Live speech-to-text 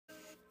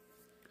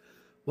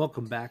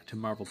Welcome back to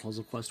Marvel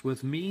Puzzle Quest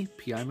with me,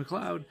 P.I.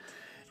 McLeod,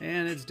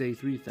 and it's day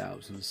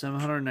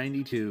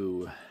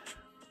 3792.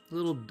 A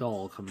little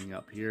dull coming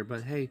up here,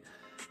 but hey,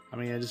 I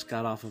just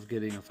got off of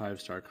getting a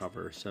 5-star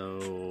cover,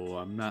 so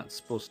I'm not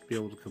supposed to be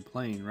able to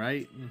complain,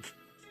 right?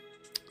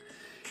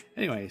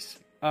 Anyways,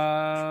 what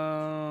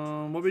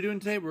are we doing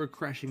today? We're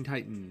crashing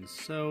Titans,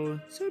 so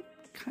it's a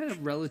kind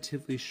of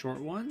relatively short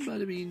one,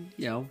 but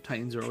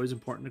Titans are always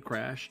important to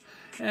crash,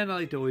 and I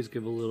like to always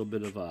give a little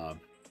bit of a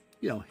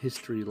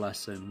history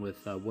lesson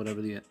with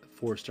whatever the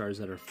 4 stars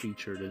that are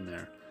featured in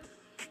there.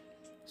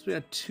 So we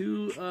got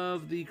 2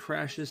 of the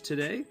crashes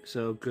today,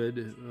 so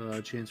good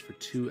chance for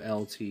 2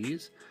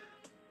 LTs.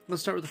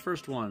 Let's start with the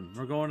first one.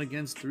 We're going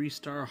against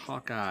 3-star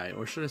Hawkeye,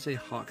 or should I say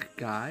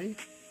Hawkeye?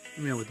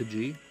 With the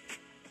G.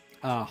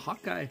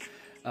 Hawkeye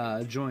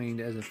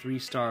joined as a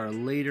 3-star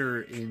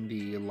later in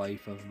the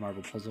life of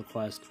Marvel Puzzle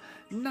Quest.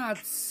 Not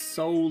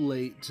so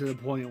late to the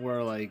point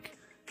where,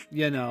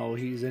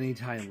 he's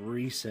anytime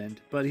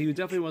recent, but he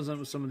definitely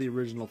wasn't some of the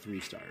original 3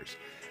 stars.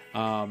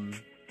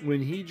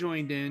 When he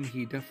joined in,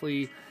 he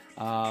definitely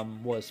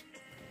was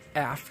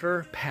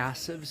after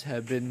passives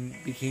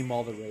became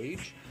all the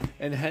rage,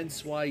 and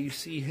hence why you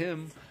see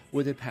him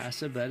with a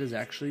passive that is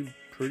actually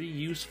pretty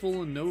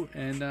useful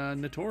and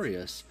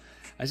notorious.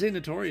 I say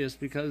notorious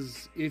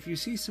because if you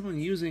see someone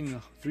using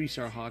a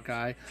 3-star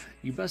Hawkeye,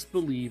 you best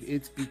believe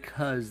it's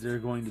because they're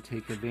going to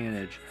take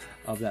advantage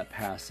of that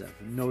passive,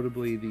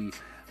 notably the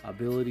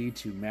ability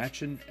to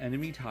match an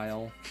enemy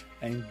tile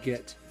and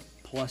get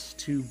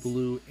 +2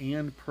 blue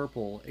and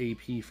purple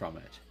AP from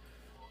it.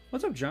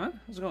 What's up, John?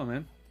 How's it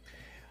going,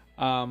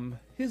 man?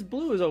 His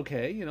blue is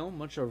okay, a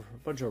bunch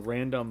of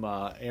random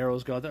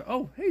arrows go out there.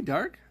 Oh, hey,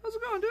 Dark. How's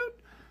it going, dude?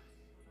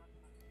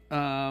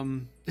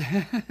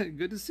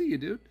 Good to see you,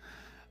 dude.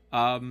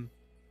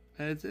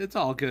 It's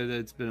all good.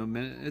 It's been a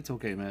minute. It's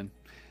okay, man.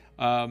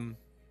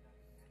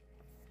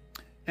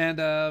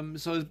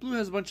 So his blue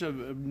has a bunch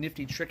of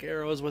nifty trick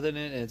arrows within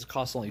it, and it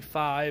costs only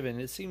 5,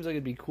 and it seems like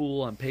it'd be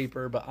cool on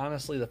paper, but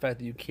honestly, the fact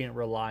that you can't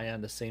rely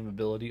on the same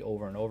ability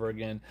over and over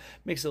again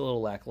makes it a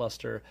little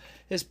lackluster.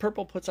 His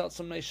purple puts out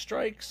some nice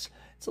strikes.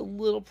 It's a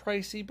little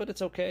pricey, but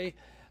it's okay.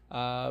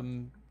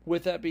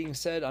 With that being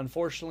said,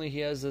 unfortunately, he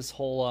has this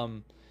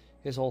whole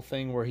his whole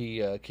thing where he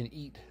can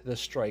eat the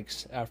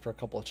strikes after a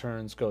couple of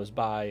turns goes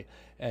by,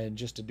 and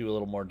just to do a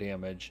little more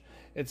damage.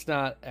 It's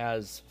not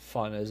as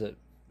fun as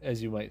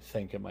you might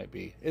think it might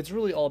be. It's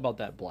really all about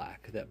that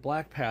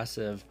black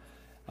passive.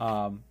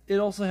 It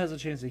also has a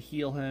chance to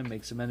heal him,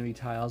 make some enemy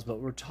tiles, but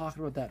we're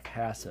talking about that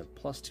passive,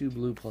 +2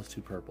 blue,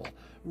 +2 purple.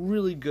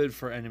 Really good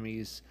for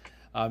enemies.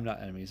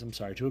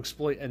 To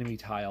exploit enemy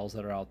tiles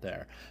that are out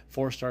there.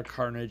 4-star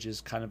Carnage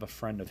is kind of a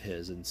friend of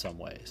his in some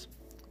ways.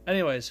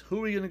 Anyways, who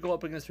are we going to go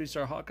up against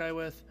 3-star Hawkeye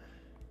with?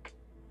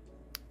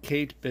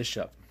 Kate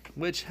Bishop,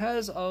 which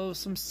has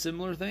some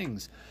similar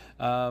things.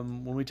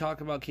 When we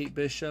talk about Kate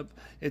Bishop,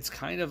 it's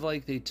kind of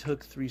like they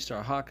took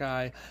 3-star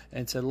Hawkeye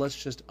and said,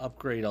 let's just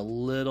upgrade a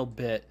little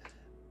bit,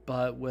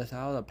 but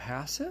without a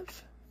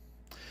passive.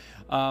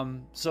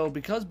 So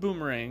because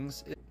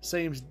boomerangs,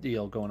 same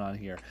deal going on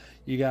here.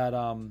 You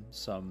got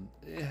some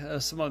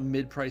somewhat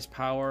mid-price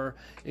power.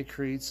 It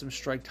creates some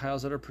strike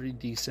tiles that are pretty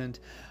decent,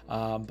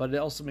 but it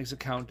also makes a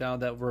countdown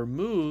that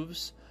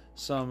removes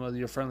some of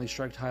your friendly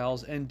strike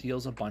tiles and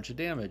deals a bunch of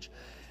damage.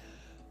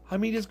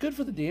 It's good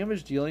for the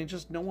damage dealing,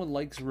 just no one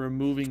likes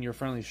removing your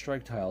friendly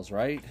strike tiles,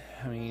 right?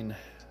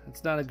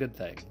 It's not a good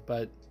thing,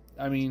 but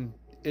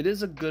it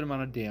is a good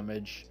amount of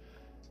damage.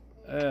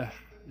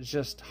 It's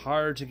just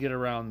hard to get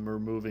around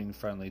removing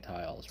friendly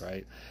tiles,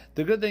 right?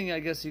 The good thing,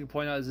 I guess you can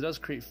point out, is it does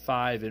create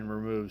 5 and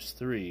removes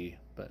 3,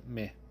 but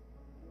meh.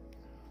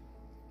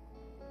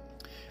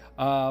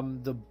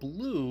 The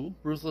blue,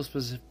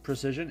 Ruthless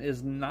Precision,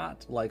 is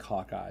not like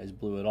Hawkeye's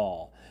blue at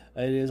all.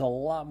 It is a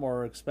lot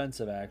more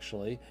expensive,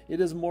 actually.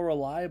 It is more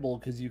reliable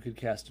because you could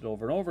cast it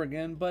over and over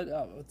again, but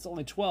it's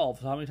only 12.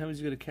 So how many times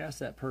are you going to cast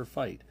that per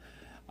fight?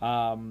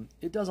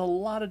 It does a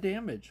lot of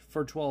damage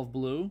for 12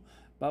 blue,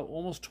 about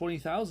almost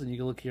 20,000. You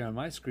can look here on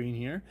my screen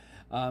here.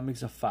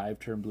 Makes a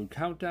 5-turn blue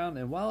countdown,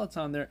 and while it's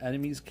on there,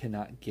 enemies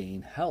cannot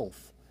gain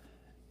health.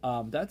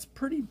 That's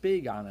pretty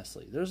big,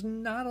 honestly. There's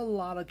not a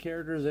lot of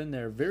characters in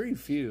there, very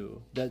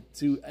few, that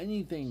do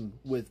anything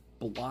with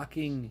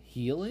blocking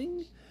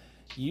healing.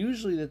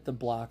 Usually that the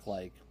block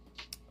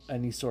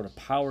any sort of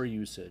power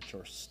usage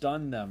or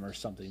stun them or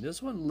something.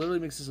 This one literally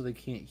makes it so they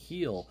can't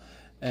heal.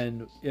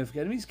 And if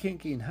enemies can't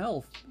gain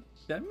health,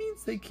 that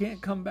means they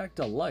can't come back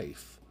to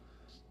life.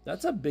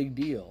 That's a big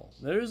deal.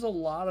 There's a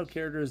lot of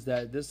characters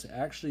that this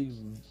actually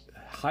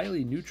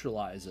highly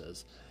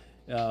neutralizes.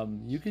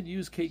 You could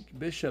use Kate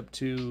Bishop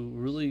to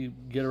really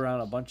get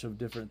around a bunch of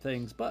different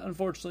things, but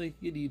unfortunately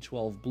you need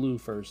 12 blue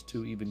first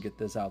to even get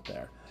this out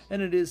there. And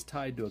it is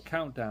tied to a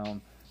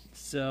countdown,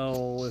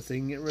 so if they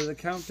can get rid of the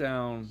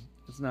countdown,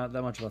 it's not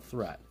that much of a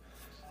threat.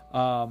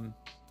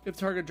 If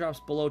target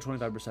drops below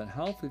 25%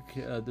 health,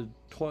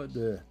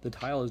 the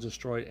tile is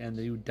destroyed and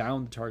you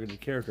down the targeted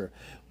character.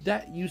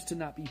 That used to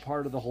not be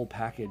part of the whole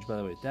package, by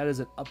the way. That is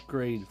an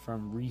upgrade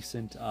from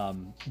recent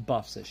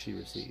buffs that she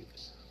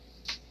received.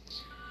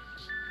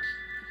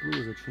 Blue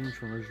was a change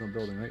from original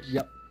building, right?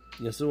 Yep.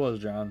 Yes, it was,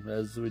 John.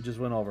 As we just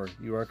went over.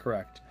 You are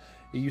correct.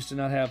 It used to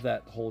not have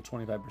that whole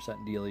 25%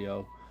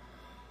 dealio.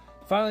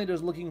 Finally,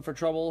 does looking for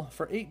trouble.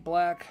 For 8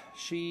 black,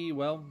 she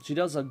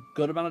does a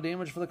good amount of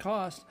damage for the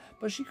cost,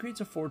 but she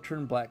creates a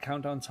 4-turn black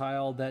countdown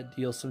tile that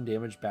deals some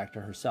damage back to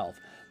herself.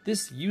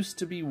 This used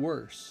to be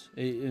worse.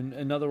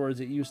 In other words,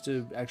 it used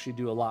to actually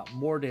do a lot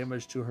more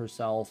damage to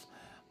herself,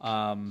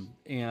 and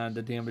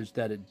the damage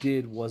that it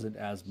did wasn't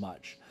as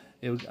much.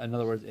 In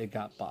other words, it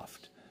got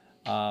buffed.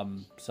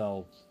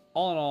 So,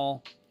 all in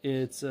all,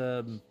 it's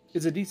a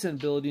decent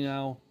ability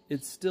now.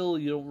 It's still,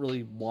 you don't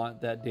really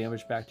want that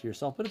damage back to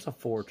yourself, but it's a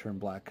 4-turn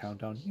black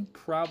countdown. You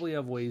probably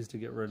have ways to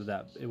get rid of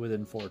that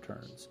within 4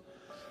 turns.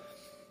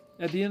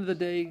 At the end of the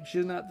day,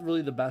 she's not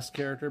really the best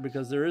character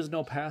because there is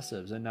no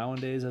passives. And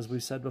nowadays, as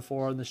we've said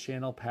before on this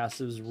channel,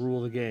 passives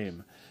rule the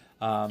game.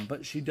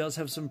 But she does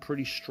have some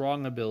pretty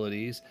strong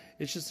abilities.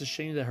 It's just a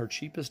shame that her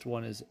cheapest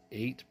one is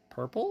 8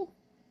 purple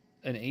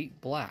and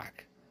 8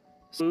 black.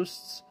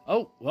 Boosts.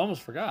 Oh, we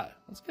almost forgot.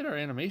 Let's get our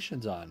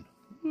animations on.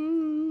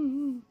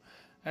 Woo.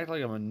 Act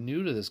like I'm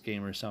new to this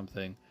game or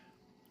something.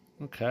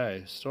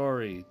 Okay,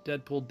 story,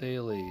 Deadpool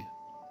Daily,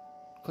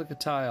 click a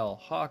tile,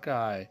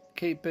 Hawkeye,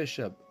 Kate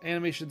Bishop,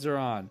 animations are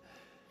on.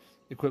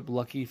 Equip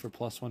Lucky for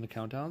 +1 to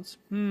countdowns.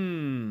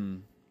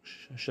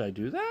 Should I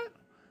do that?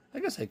 I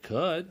guess I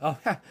could. Oh,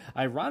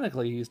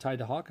 ironically, he's tied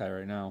to Hawkeye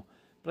right now.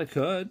 But I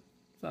could.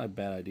 It's not a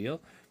bad idea.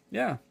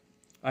 Yeah,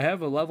 I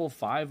have a level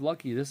 5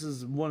 Lucky. This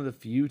is one of the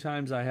few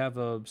times I have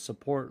a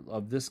support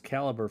of this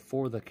caliber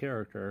for the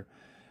character.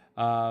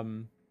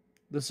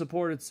 The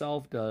support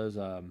itself does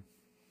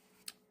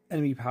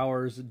enemy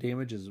powers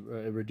damages,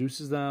 it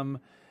reduces them.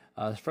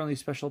 Friendly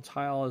special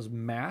tile is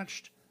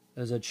matched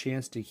as a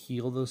chance to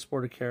heal the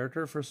supported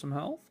character for some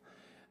health.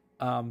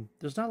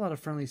 There's not a lot of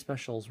friendly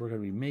specials we're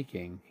going to be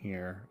making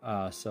here,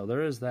 so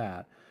there is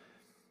that.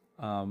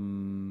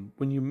 When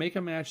you make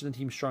a match in the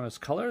team's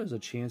strongest color, there's a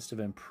chance of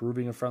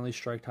improving a friendly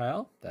strike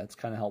tile. That's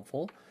kind of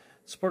helpful.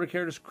 Supported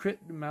characters' crit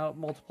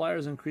multiplier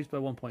is increased by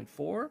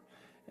 1.4.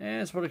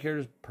 And supported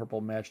character's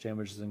purple match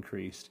damage is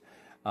increased.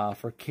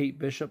 For Kate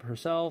Bishop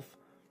herself,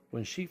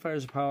 when she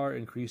fires a power,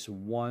 increase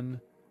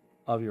 1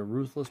 of your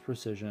Ruthless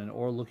Precision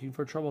or Looking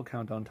for Trouble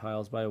countdown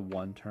tiles by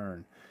 1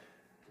 turn.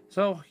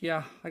 So,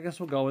 yeah, I guess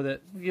we'll go with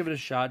it. We'll give it a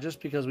shot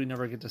just because we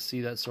never get to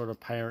see that sort of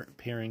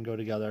pairing go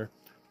together.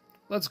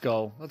 Let's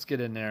go. Let's get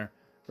in there.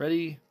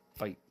 Ready?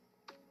 Fight.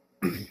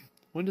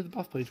 When did the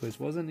buff play choice?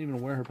 Wasn't even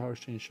aware her powers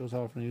change. Shows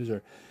how often to use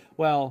her.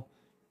 Well,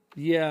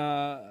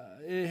 yeah,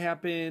 it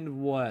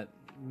happened, what?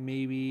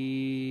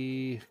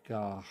 Maybe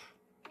a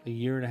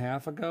year and a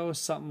half ago,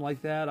 something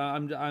like that.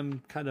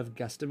 I'm kind of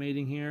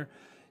guesstimating here.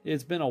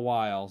 It's been a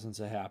while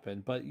since it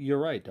happened, but you're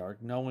right, Dark.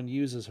 No one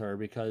uses her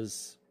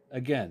because,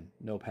 again,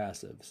 no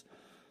passives.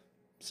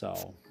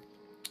 So,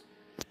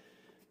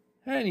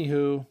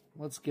 anywho,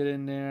 let's get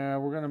in there.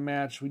 We're gonna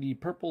match. We need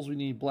purples, we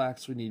need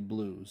blacks, we need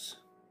blues.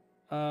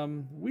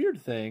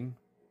 Weird thing.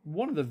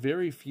 One of the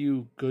very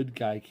few good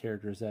guy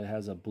characters that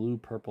has a blue,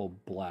 purple,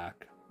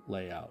 black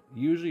layout.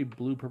 Usually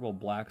blue, purple,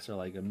 blacks are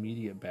like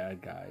immediate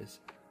bad guys.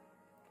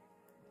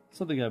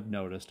 Something I've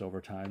noticed over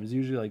time is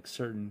usually like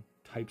certain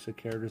types of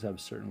characters have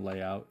certain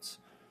layouts.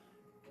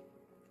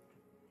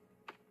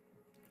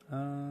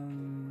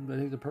 Do I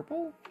take the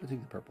purple? I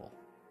take the purple.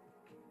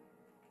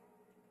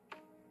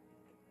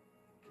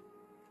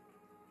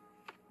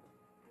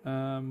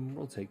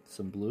 We'll take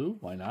some blue.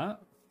 Why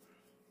not?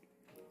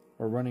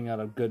 We're running out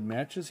of good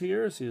matches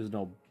here. So there's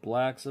no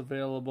blacks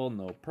available,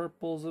 no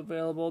purples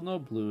available, no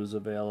blues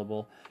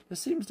available. This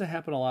seems to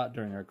happen a lot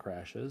during our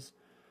crashes.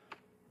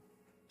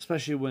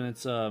 Especially when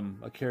it's a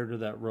character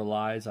that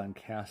relies on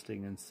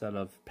casting instead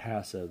of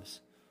passives.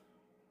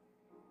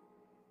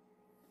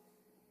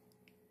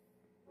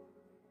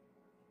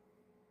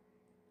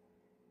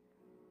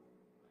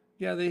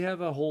 Yeah, they have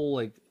a whole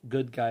like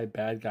good guy,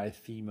 bad guy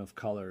theme of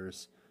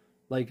colors.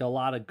 Like a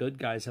lot of good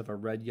guys have a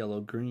red,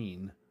 yellow,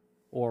 green.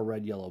 Or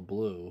red, yellow,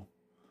 blue.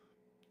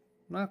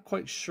 I'm not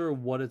quite sure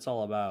what it's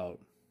all about.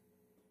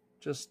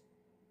 Just,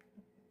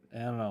 I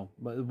don't know.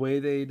 But the way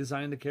they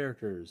design the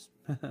characters.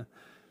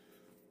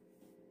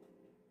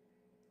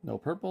 No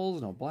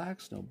purples, no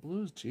blacks, no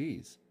blues.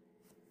 Jeez.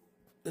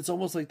 It's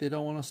almost like they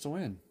don't want us to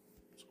win.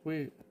 It's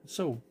weird. It's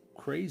so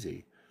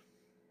crazy.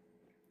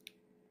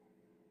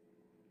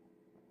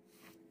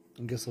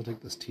 I guess I'll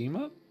take this team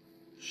up?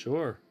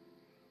 Sure.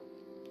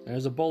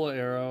 There's a bullet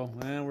arrow,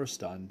 and we're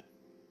stunned.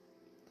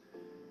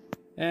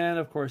 And,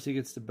 of course, he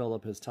gets to build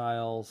up his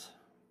tiles.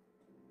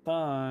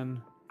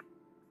 Fun.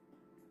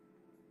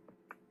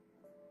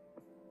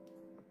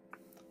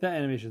 That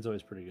animation's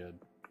always pretty good.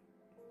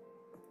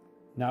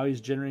 Now he's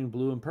generating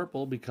blue and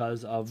purple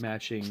because of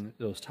matching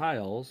those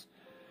tiles.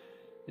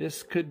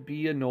 This could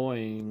be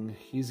annoying.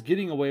 He's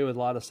getting away with a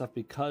lot of stuff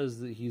because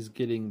he's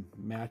getting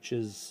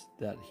matches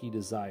that he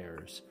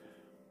desires.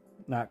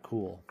 Not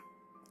cool.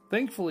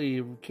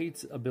 Thankfully,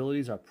 Kate's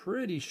abilities are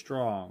pretty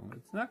strong.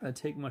 It's not going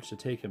to take much to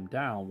take him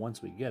down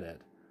once we get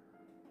it.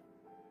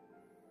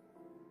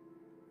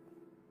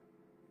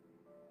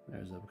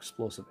 There's an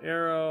explosive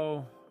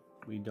arrow.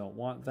 We don't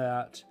want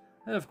that.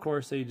 And of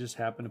course, they just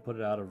happen to put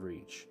it out of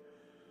reach.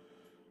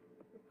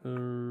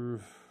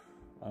 I'm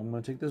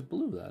going to take this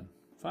blue then.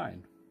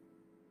 Fine.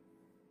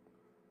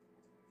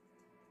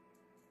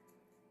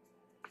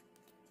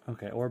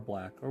 Okay, or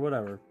black, or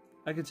whatever.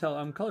 I can tell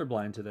I'm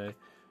colorblind today.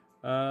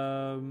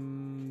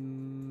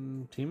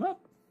 Team up.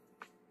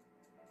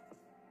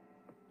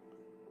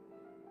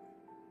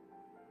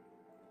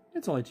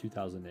 It's only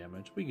 2,000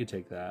 damage. We could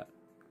take that.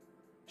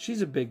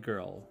 She's a big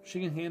girl.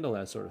 She can handle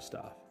that sort of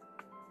stuff.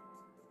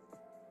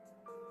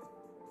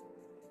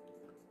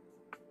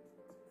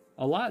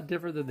 A lot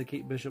different than the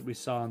Kate Bishop we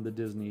saw in the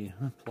Disney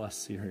Plus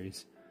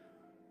series.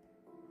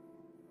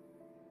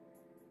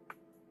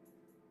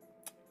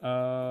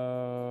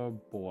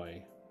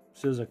 Boy.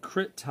 So there's a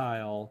crit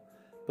tile,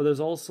 but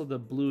there's also the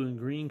blue and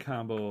green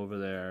combo over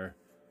there.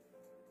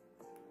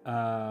 Do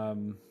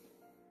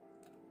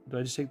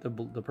I just take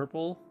the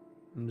purple?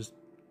 I'm just,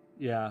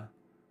 yeah,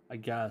 I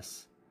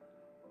guess.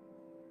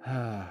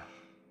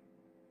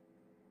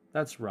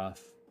 That's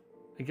rough.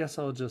 I guess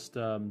I'll just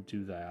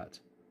do that.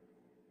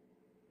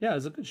 Yeah,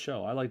 it's a good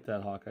show. I like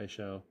that Hawkeye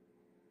show.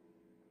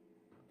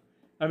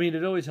 I mean,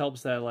 it always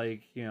helps that,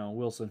 like, you know,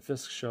 Wilson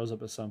Fisk shows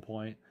up at some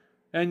point.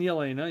 And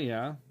Yelena,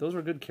 yeah. Those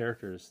are good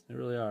characters. They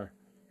really are.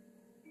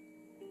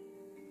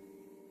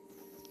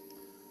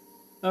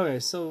 Okay,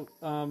 so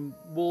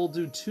we'll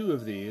do 2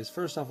 of these.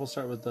 First off, we'll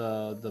start with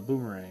the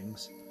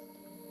boomerangs.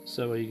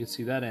 So you can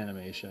see that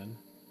animation.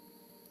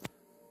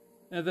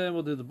 And then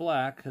we'll do the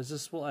black, because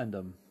this will end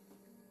them.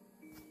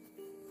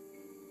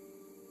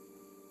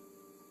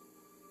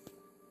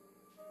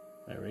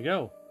 There we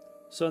go.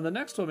 So in the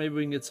next one, maybe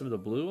we can get some of the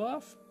blue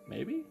off?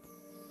 Maybe?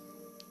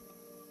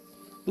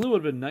 Blue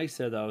would have been nice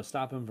there, though.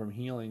 Stop him from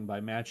healing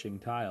by matching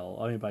tile.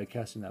 I mean, by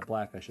casting that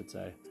black, I should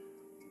say.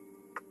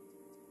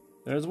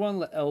 There's one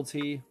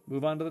LT.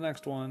 Move on to the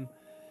next one.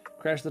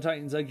 Crash the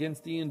Titans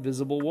against the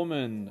Invisible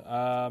Woman.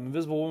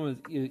 Invisible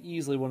Woman is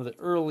easily one of the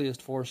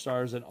earliest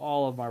 4-stars in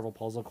all of Marvel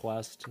Puzzle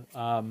Quest.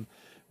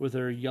 With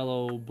her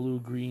yellow, blue,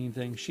 green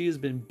thing. She has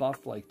been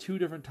buffed like 2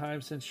 different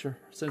times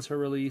since her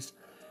release.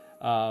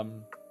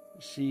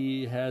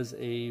 She has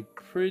a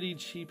pretty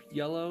cheap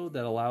yellow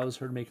that allows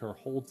her to make her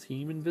whole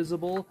team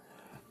invisible.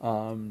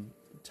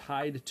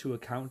 Tied to a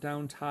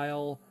countdown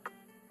tile.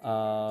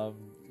 No,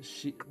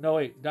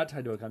 wait, not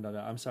tied to a countdown.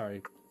 I'm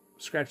sorry.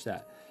 Scratch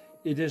that.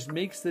 It just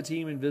makes the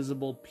team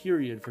invisible,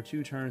 period, for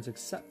 2 turns,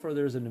 except for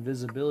there's an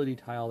invisibility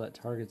tile that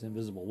targets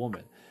Invisible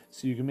Woman.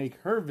 So you can make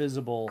her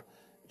visible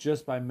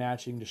just by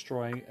matching,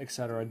 destroying,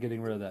 etc.,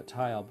 getting rid of that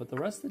tile. But the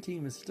rest of the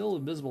team is still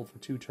invisible for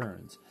 2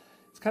 turns.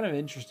 It's kind of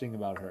interesting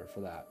about her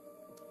for that.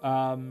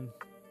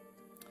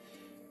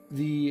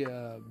 The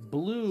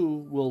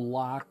blue will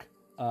lock...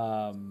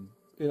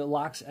 it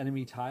locks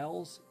enemy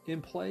tiles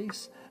in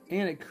place,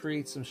 and it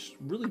creates some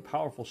really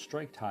powerful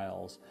strike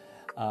tiles.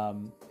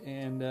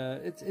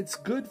 It's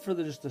good for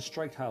just the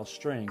strike tile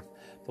strength.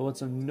 But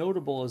what's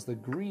notable is the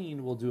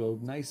green will do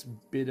a nice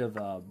bit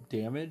of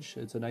damage.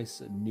 It's a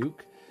nice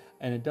nuke.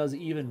 And it does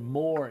even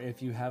more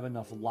if you have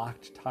enough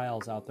locked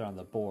tiles out there on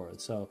the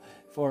board. So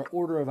for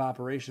order of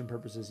operation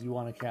purposes, you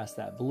want to cast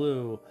that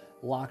blue,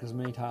 lock as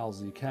many tiles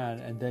as you can,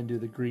 and then do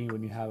the green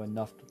when you have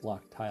enough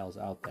locked tiles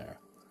out there.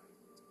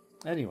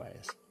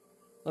 Anyways,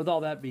 with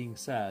all that being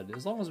said,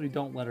 as long as we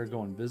don't let her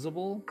go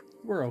invisible,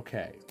 we're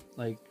okay.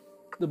 Like,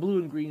 the blue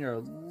and green are a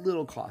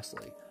little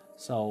costly,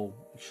 so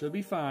it should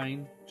be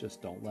fine.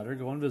 Just don't let her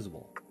go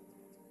invisible.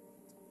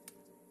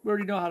 We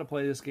already know how to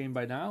play this game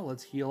by now.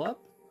 Let's heal up.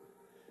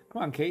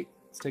 Come on, Kate.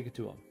 Let's take it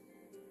to him.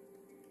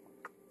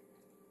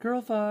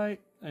 Girl fight.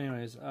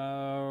 Anyways,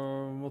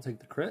 we'll take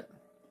the crit.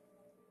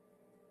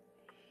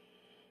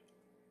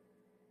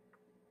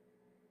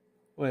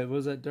 Wait, what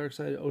was that? Dark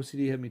Side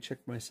OCD had me check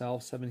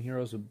myself. 7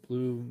 heroes with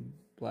blue,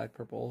 black,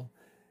 purple.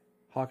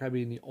 Hawkeye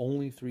being the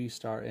only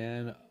 3-star,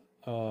 and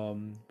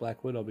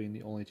Black Widow being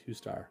the only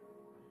 2-star.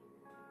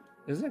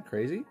 Isn't that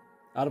crazy?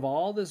 Out of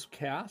all this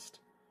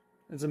cast,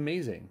 it's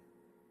amazing.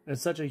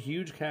 It's such a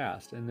huge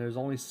cast, and there's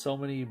only so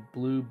many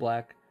blue,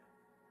 black,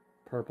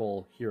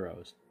 purple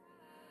heroes.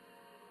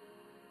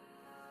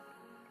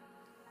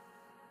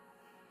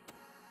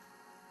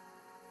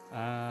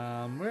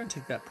 We're going to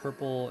take that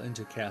purple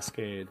into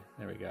Cascade.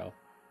 There we go.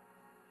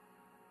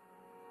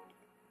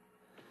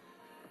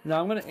 Now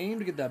I'm going to aim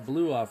to get that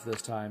blue off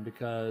this time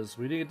because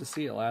we didn't get to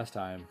see it last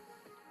time.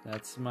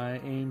 That's my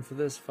aim for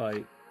this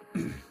fight.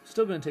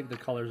 Still going to take the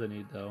colors I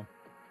need, though.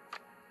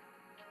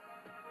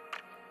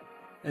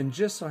 And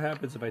just so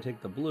happens if I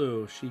take the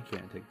blue, she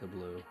can't take the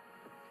blue.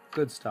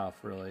 Good stuff,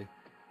 really.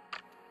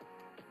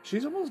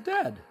 She's almost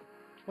dead.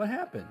 What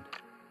happened?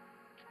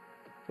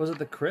 Was it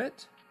the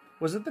crit?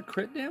 Was it the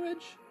crit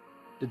damage?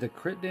 Did the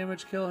crit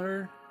damage kill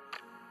her?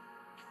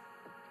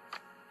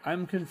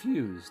 I'm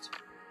confused.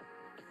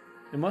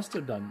 It must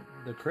have done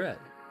the crit.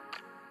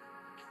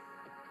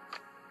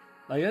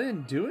 Like, I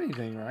didn't do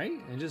anything, right?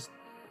 It just...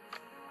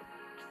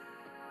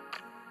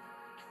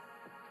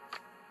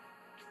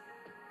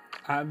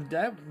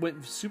 that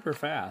went super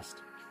fast.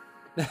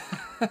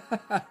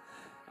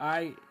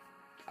 I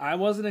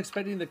wasn't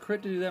expecting the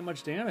crit to do that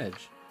much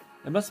damage.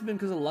 It must have been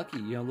because of Lucky.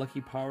 You know,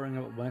 Lucky powering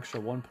up an extra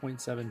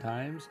 1.7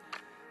 times.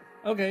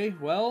 Okay,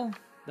 well,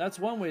 that's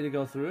one way to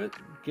go through it.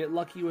 Get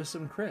lucky with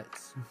some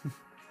crits.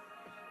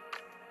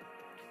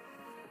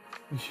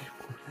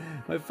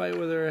 My fight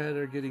with her had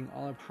her getting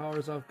all her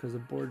powers off because the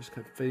board just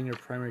kept fading her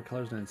primary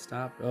colors and then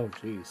stopped. Oh,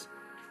 jeez.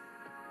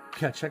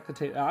 Yeah, check the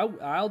tape.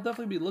 I'll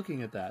definitely be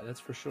looking at that.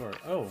 That's for sure.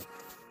 Oh,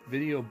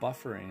 video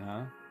buffering,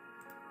 huh?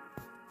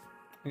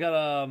 I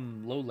got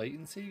low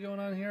latency going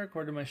on here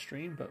according to my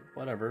stream, but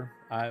whatever.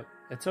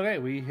 It's okay.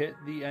 We hit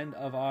the end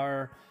of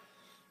our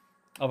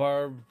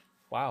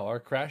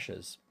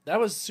crashes. That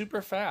was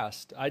super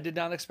fast. I did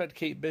not expect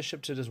Kate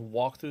Bishop to just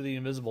walk through the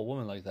Invisible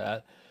Woman like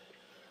that.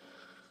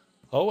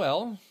 Oh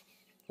well.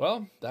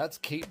 Well, that's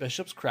Kate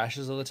Bishop's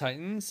Crashes of the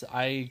Titans.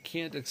 I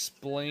can't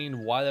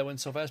explain why that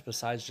went so fast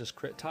besides just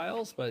crit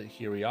tiles, but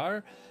here we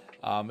are.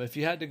 If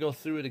you had to go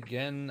through it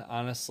again,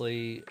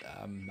 honestly,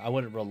 I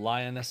wouldn't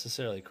rely on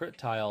necessarily crit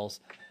tiles.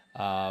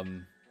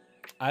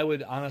 I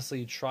would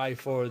honestly try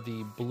for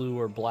the blue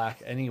or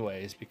black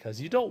anyways,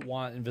 because you don't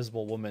want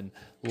Invisible Woman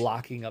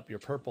locking up your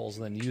purples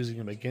and then using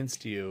them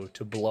against you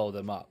to blow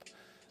them up.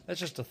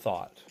 That's just a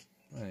thought.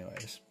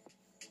 Anyways.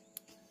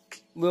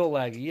 Little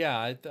laggy.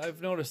 Yeah,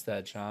 I've noticed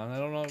that, John. I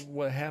don't know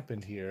what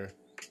happened here.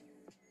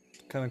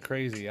 Kind of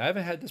crazy. I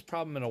haven't had this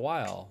problem in a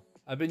while.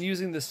 I've been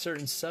using this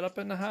certain setup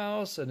in the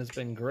house, and it's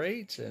been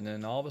great, and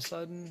then all of a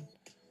sudden...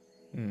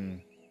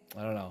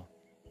 I don't know.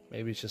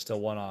 Maybe it's just a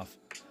one-off.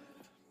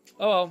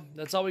 Oh well,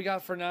 that's all we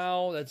got for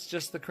now. That's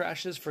just the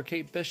crashes for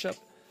Kate Bishop.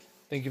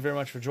 Thank you very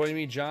much for joining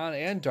me, John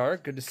and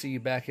Dark. Good to see you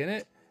back in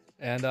it.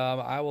 And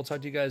I will talk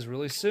to you guys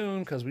really soon,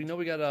 because we know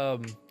we got...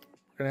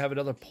 We're going to have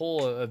another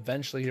poll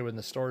eventually here when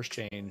the stores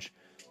change.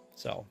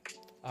 So,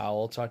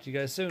 I'll talk to you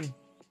guys soon.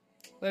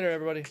 Later,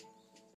 everybody.